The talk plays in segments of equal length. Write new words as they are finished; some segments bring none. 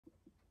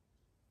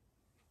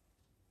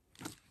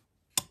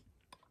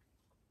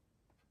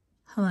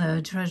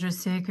Hello, treasure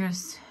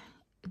seekers.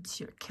 It's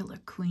your killer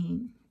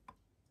queen.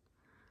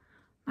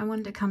 I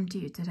wanted to come to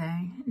you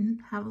today and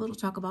have a little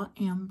talk about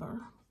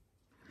amber.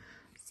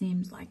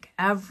 Seems like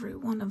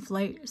everyone of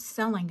late is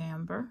selling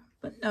amber,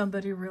 but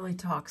nobody really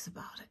talks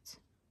about it.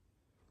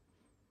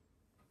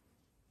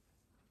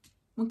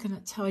 What can I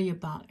tell you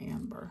about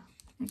amber?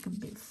 It can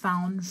be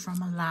found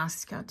from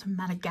Alaska to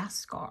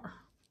Madagascar.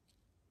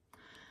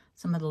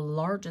 Some of the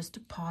largest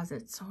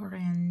deposits are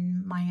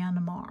in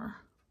Myanmar.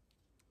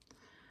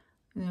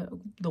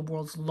 The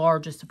world's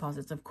largest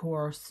deposits, of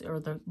course, or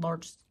the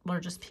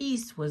largest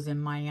piece was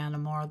in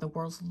Myanmar. The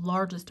world's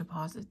largest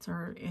deposits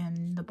are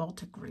in the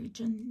Baltic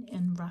region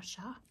in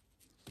Russia.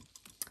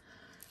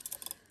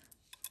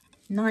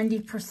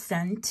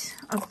 90%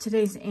 of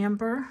today's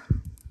amber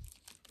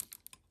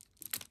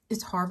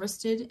is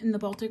harvested in the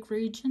Baltic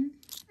region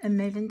and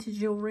made into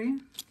jewelry.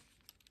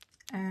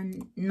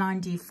 And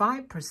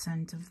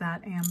 95% of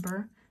that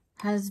amber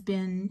has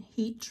been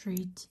heat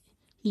treated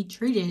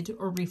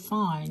or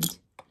refined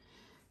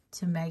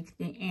to make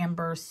the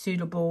amber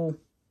suitable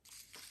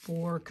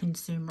for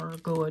consumer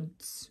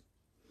goods.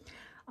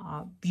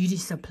 Beauty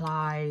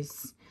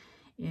supplies,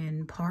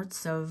 in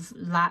parts of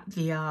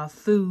Latvia,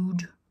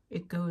 food.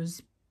 It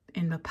goes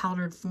in a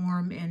powdered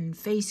form in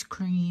face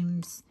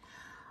creams,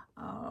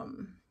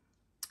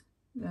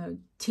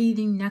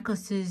 teething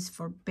necklaces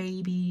for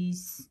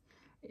babies.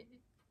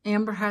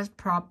 Amber has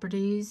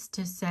properties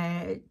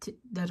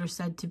that are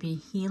said to be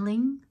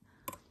healing.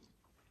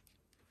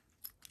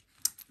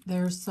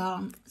 There's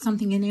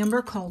something in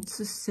amber called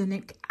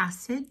succinic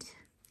acid.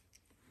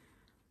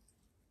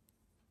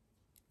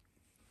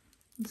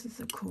 This is,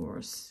 of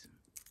course,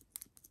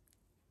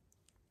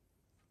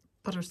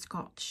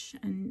 butterscotch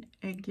and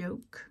egg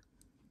yolk,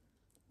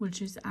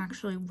 which is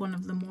actually one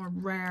of the more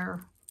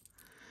rare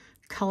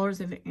colors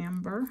of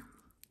amber.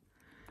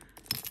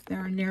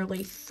 There are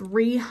nearly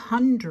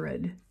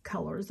 300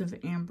 colors of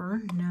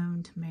amber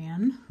known to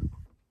man.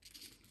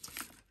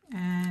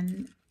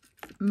 And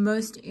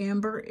most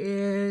amber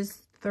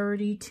is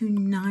 30 to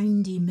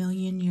 90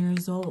 million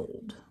years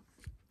old.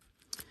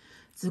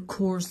 It's, of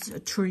course, a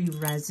tree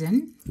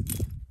resin.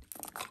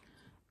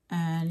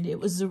 And it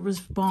was the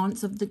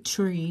response of the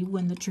tree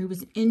when the tree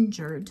was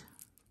injured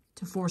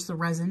to force the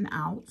resin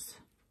out.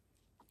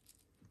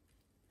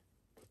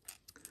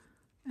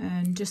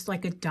 And just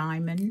like a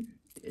diamond,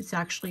 it's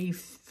actually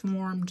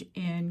formed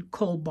in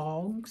coal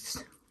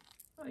bogs,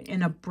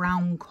 in a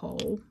brown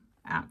coal,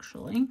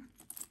 actually.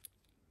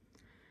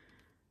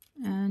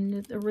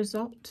 And the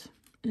result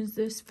is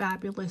this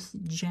fabulous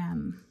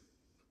gem.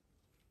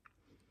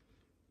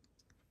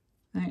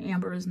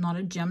 Amber is not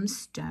a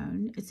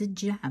gemstone, it's a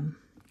gem,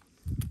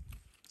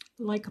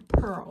 like a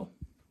pearl.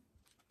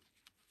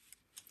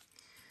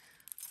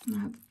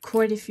 I have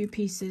quite a few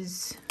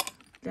pieces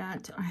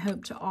that I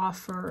hope to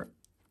offer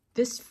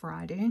this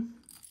Friday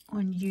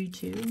on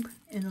YouTube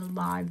in a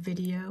live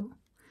video.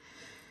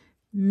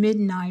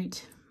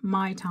 Midnight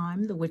my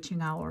time, the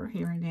witching hour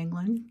here in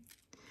England.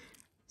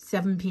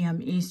 7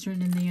 p.m.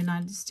 Eastern in the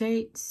United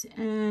States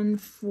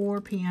and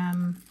 4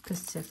 p.m.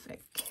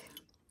 Pacific.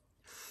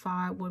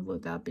 What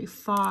would that be?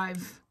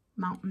 5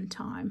 Mountain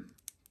Time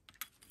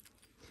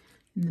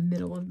in the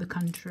middle of the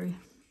country.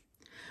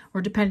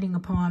 Or depending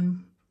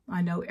upon,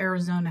 I know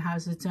Arizona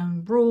has its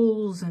own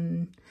rules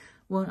and,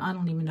 well, I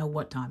don't even know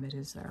what time it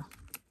is there.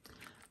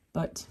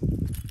 But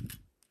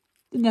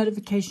the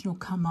notification will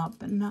come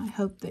up and I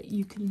hope that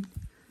you can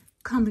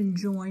come and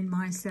join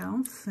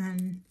myself,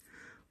 and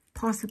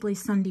possibly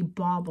Sunday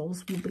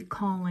Baubles will be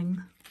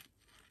calling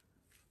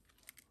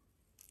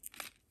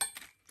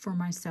for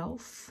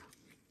myself.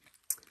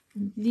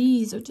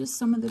 These are just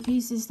some of the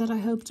pieces that I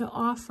hope to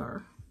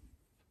offer.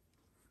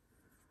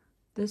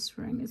 This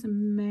ring is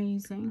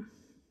amazing.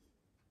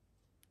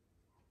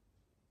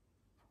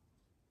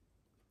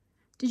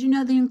 Did you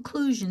know the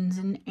inclusions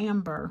in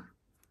amber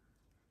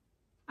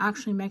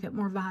actually make it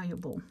more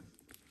valuable?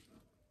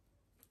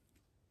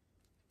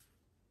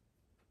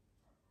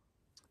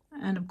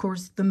 And of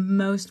course, the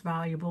most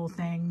valuable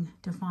thing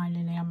to find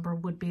in amber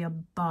would be a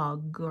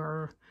bug,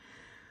 or,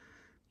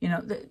 you know,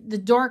 the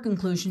dark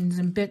inclusions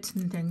and bits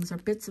and things are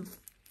bits of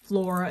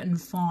flora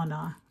and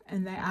fauna,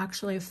 and they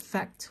actually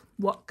affect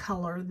what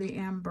color the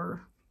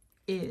amber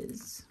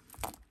is.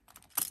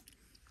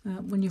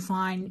 When you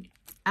find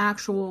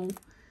actual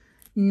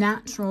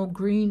natural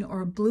green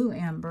or blue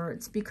amber,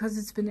 it's because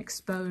it's been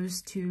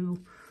exposed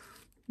to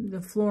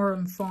the flora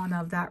and fauna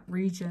of that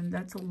region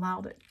that's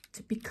allowed it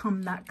to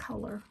become that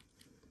color.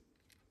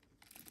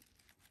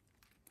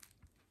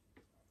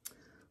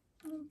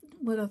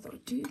 What other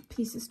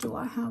pieces do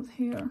I have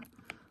here?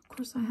 Of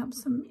course, I have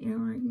some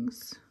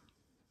earrings.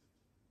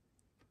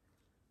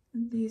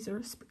 And these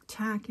are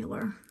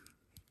spectacular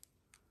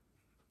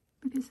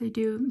because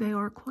they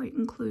are quite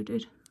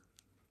included.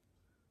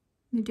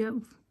 They do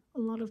have a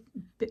lot of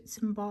bits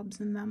and bobs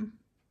in them.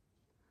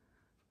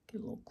 Get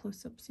a little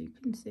close up so you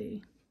can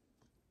see.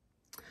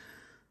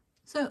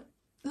 So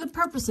the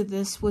purpose of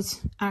this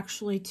was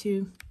actually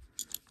to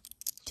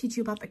teach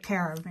you about the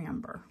care of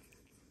amber.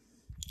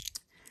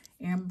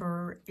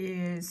 Amber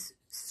is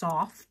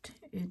soft.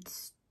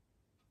 It's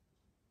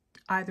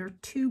either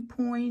 2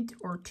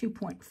 or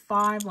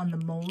 2.5 on the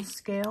mole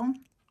scale,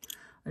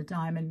 a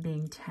diamond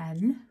being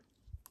 10.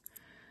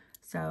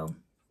 So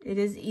it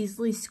is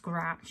easily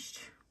scratched.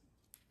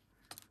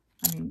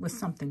 I mean, with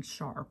something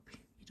sharp.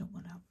 You don't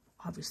want to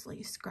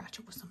obviously scratch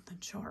it with something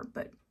sharp,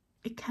 but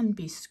it can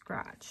be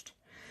scratched.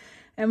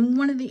 And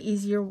one of the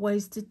easier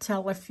ways to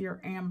tell if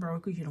you're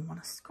amber, you don't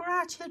want to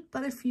scratch it,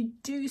 but if you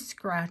do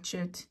scratch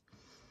it,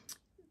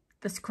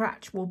 the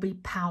scratch will be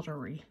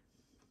powdery.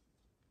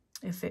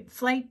 If it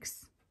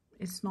flakes,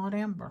 it's not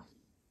amber.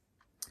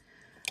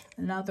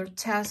 Another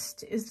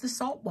test is the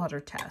saltwater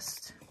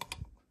test.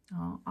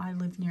 I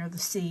live near the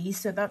sea,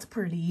 so that's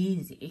pretty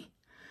easy.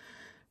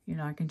 You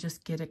know, I can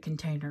just get a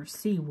container of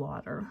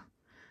seawater,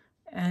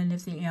 and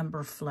if the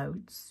amber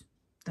floats,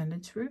 then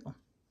it's real.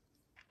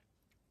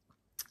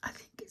 I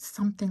think it's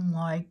something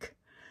like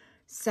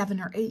 7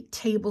 or 8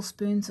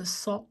 tablespoons of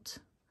salt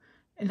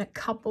in a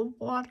cup of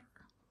water.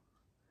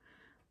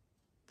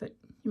 But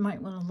you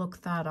might want to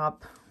look that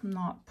up. I'm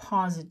not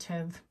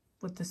positive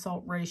what the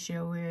salt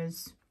ratio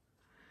is,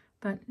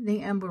 but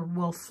the amber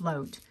will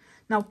float.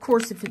 Now, of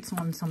course, if it's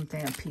on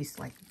something, a piece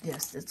like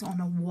this, it's on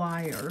a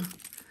wire,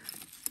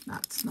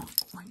 that's not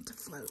going to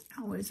float,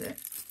 now is it?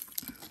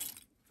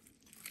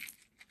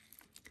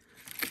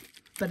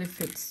 But if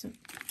it's,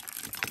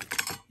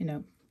 you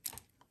know,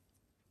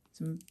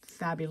 some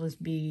fabulous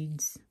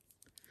beads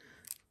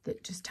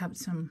that just have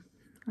some,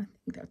 I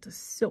think that's a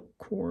silk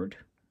cord.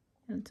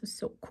 And it's a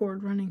silk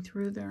cord running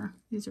through there.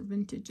 These are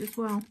vintage as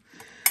well.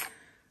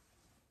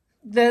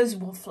 Those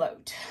will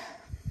float.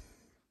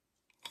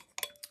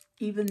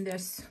 Even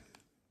this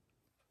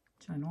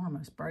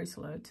ginormous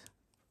bracelet.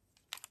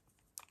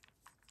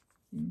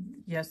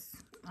 Yes,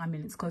 I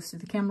mean, it's close to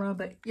the camera,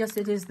 but yes,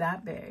 it is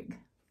that big.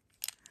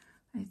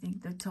 I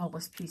think the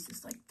tallest piece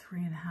is like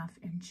 3.5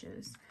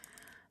 inches.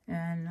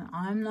 And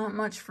I'm not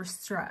much for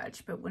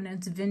stretch, but when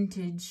it's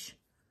vintage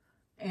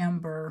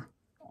amber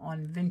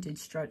on vintage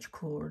stretch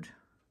cord,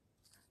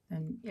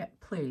 then yeah,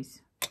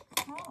 please,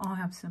 I'll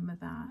have some of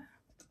that.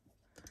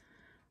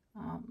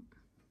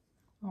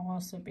 I'll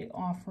also be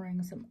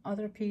offering some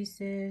other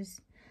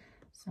pieces,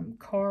 some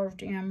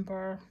carved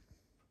amber.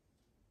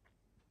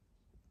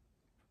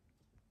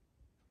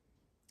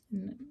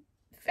 In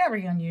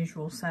very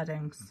unusual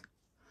settings.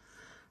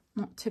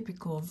 Not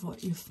typical of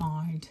what you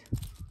find.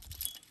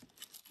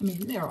 I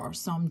mean, there are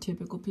some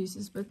typical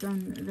pieces, but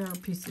then there are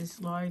pieces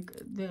like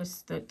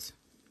this that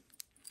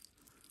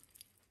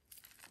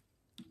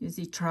is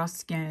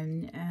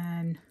Etruscan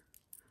and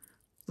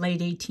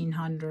late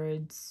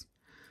 1800s.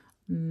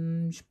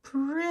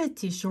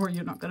 Pretty sure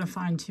you're not going to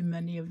find too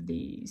many of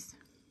these.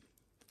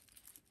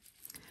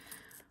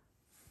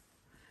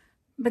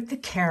 But the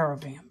care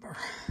of amber.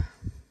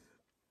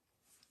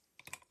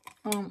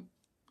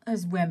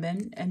 As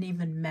women and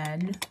even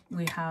men,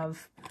 we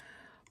have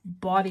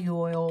body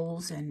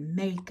oils and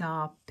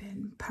makeup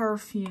and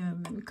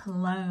perfume and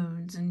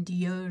colognes and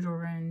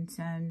deodorants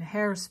and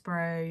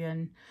hairspray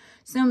and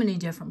so many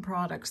different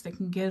products that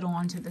can get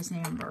onto this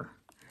amber.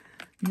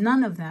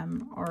 None of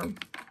them are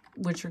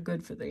which are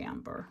good for the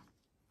amber.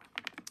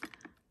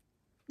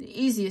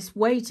 The easiest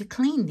way to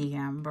clean the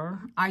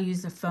amber, I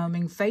use a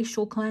foaming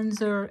facial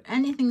cleanser.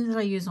 Anything that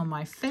I use on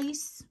my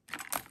face,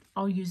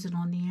 I'll use it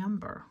on the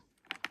amber.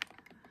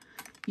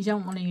 You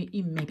don't want to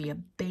use maybe a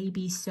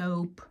baby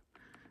soap,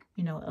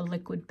 you know, a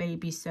liquid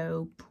baby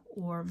soap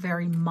or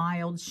very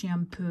mild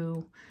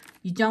shampoo.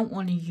 You don't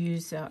want to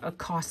use a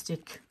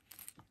caustic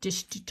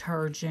dish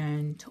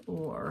detergent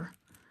or,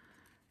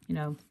 you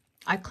know,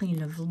 I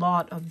clean a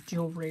lot of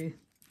jewelry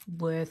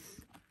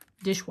with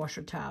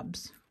dishwasher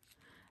tabs.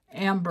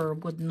 Amber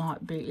would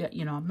not be,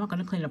 you know, I'm not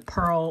going to clean a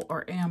pearl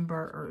or amber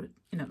or,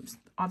 you know,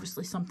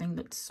 obviously something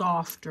that's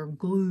soft or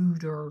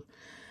glued or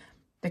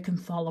that can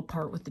fall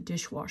apart with the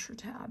dishwasher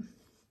tab.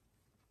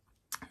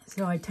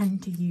 So I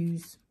tend to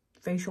use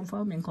facial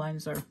foaming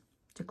cleanser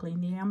to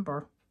clean the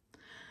amber.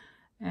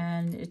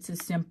 And it's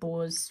as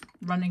simple as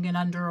running it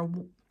under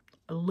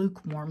a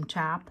lukewarm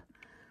tap,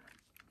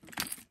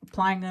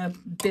 applying a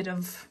bit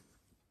of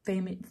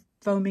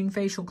foaming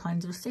facial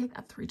cleanser, say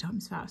that 3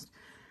 times fast,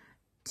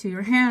 to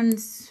your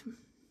hands,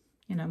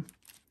 you know,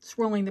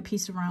 swirling the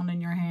piece around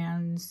in your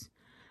hands,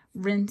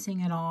 rinsing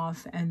it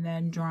off, and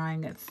then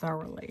drying it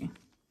thoroughly.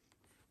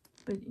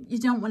 But you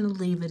don't want to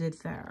leave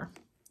it there.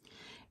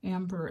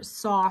 Amber is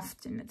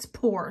soft and it's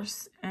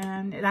porous,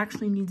 and it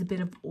actually needs a bit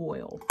of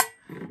oil.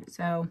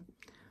 So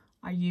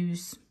I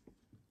use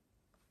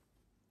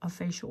a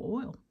facial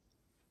oil.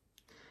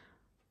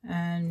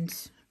 And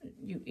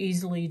you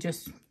easily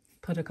just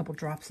put a couple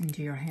drops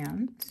into your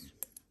hands.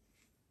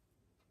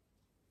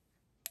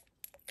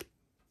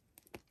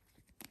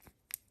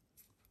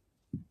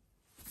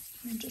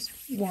 And just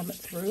warm it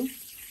through.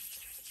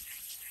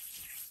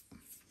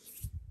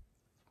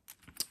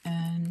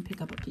 And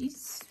pick up a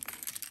piece.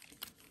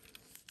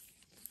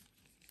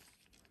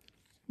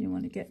 You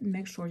want to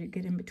make sure you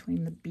get in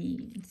between the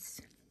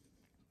beads,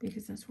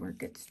 because that's where it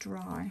gets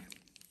dry.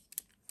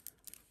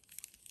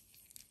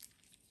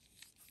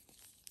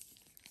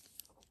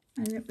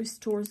 and it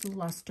restores the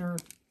luster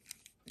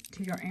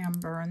to your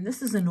amber. And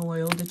this is an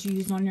oil that you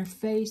use on your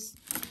face,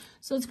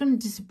 so it's going to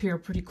disappear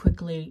pretty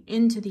quickly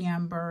into the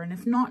amber, and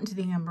if not into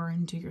the amber,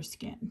 into your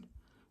skin.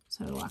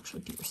 So it'll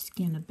actually give your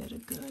skin a bit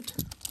of good.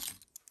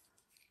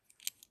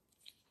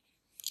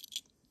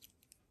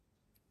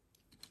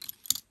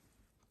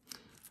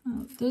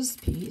 This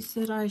piece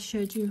that I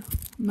showed you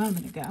a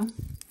moment ago,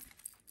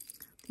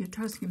 the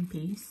Etruscan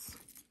piece,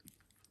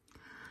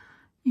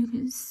 you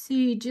can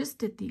see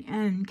just at the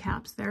end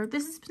caps there,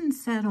 this has been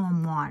set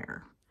on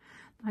wire.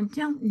 I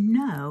don't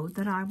know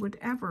that I would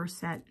ever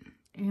set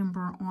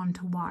amber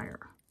onto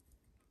wire.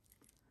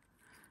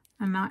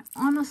 And I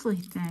honestly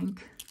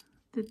think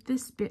that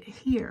this bit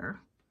here,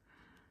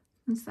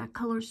 since that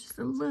color is just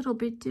a little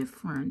bit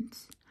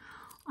different,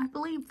 I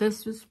believe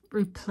this was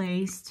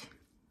replaced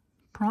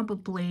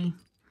probably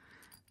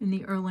in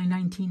the early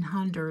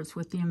 1900s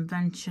with the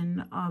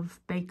invention of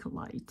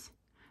Bakelite,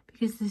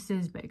 because this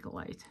is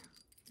Bakelite.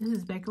 This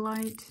is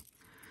Bakelite.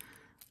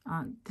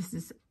 This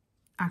is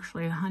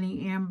actually a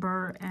honey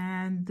amber,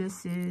 and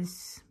this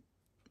is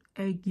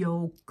egg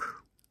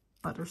yolk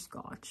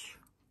butterscotch.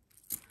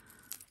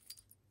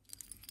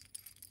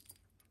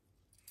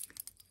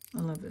 I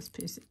love this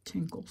piece. It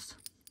tinkles.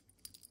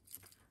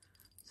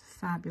 It's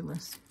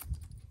fabulous.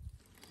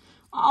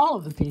 All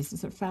of the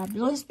pieces are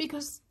fabulous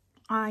because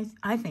I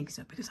think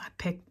so, because I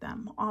picked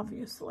them,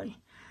 obviously.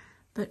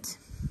 But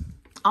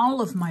all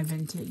of my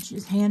vintage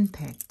is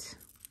hand-picked.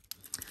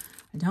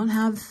 I don't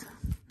have,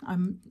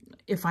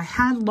 if I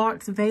had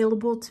lots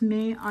available to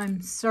me,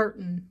 I'm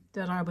certain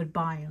that I would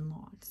buy in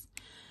lots.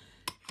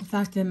 The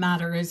fact of the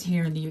matter is,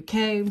 here in the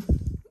UK,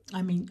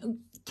 I mean,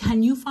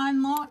 can you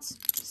find lots?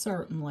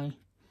 Certainly.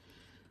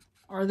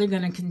 Are they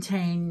going to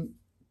contain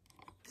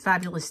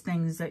fabulous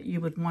things that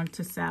you would want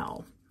to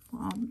sell?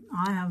 Well,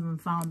 I haven't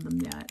found them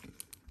yet.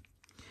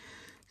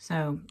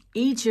 So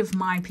each of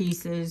my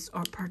pieces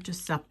are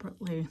purchased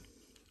separately.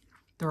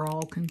 They're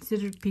all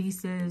considered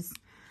pieces,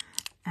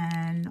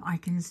 and I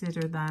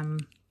consider them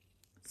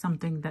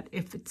something that,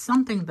 if it's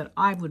something that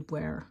I would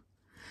wear,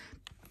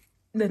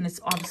 then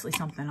it's obviously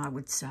something I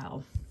would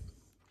sell.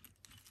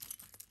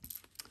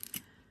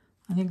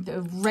 I think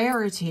the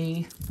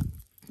rarity,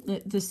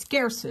 the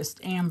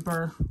scarcest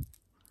amber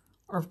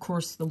are, of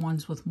course, the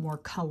ones with more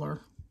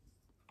color,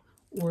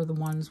 or the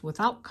ones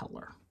without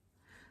color.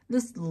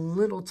 This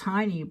little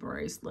tiny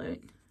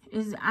bracelet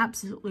is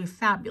absolutely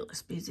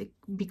fabulous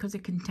because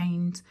it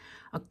contains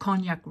a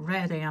cognac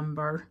red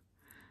amber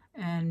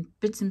and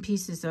bits and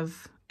pieces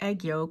of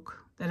egg yolk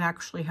that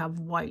actually have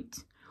white.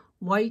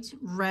 White,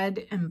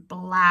 red, and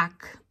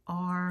black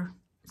are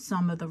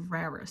some of the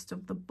rarest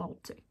of the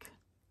Baltic.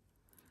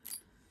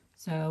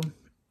 So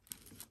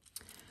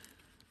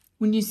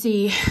when you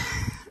see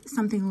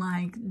something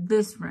like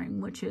this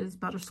ring, which is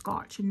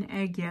butterscotch and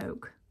egg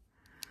yolk,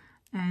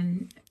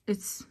 and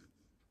it's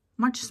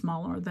much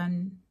smaller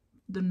than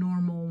the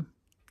normal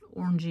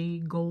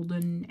orangey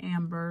golden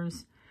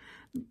ambers,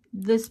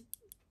 this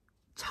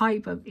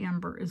type of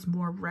amber is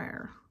more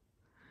rare.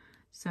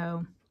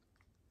 So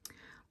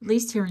at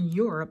least here in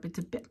Europe, it's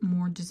a bit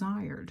more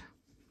desired.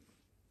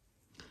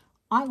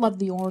 I love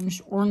the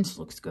orange. Orange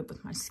looks good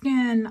with my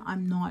skin.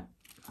 I'm not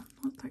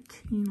that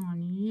keen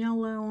on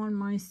yellow on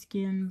my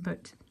skin,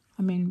 but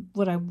I mean,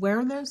 would I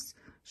wear this?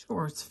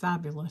 Sure, it's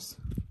fabulous.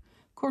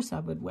 Of course I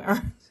would wear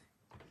it.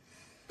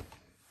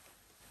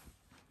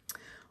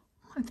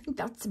 I think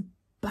that's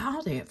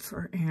about it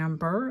for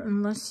amber,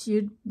 unless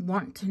you'd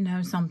want to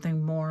know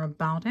something more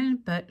about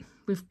it, but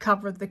we've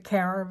covered the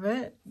care of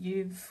it.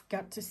 You've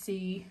got to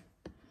see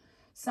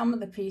some of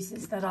the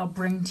pieces that I'll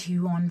bring to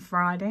you on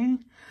Friday.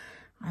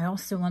 I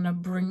also want to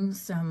bring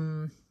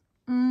some,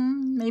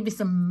 maybe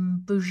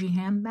some Boujee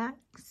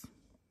handbags,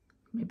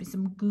 maybe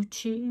some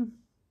Gucci,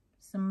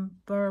 some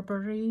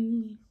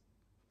Burberry.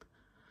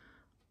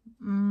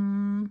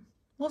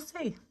 We'll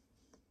see.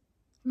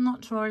 I'm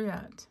not sure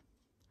yet.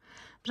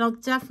 But I'll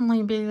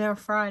definitely be there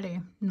Friday,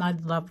 and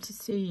I'd love to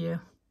see you.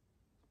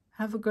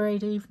 Have a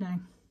great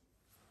evening.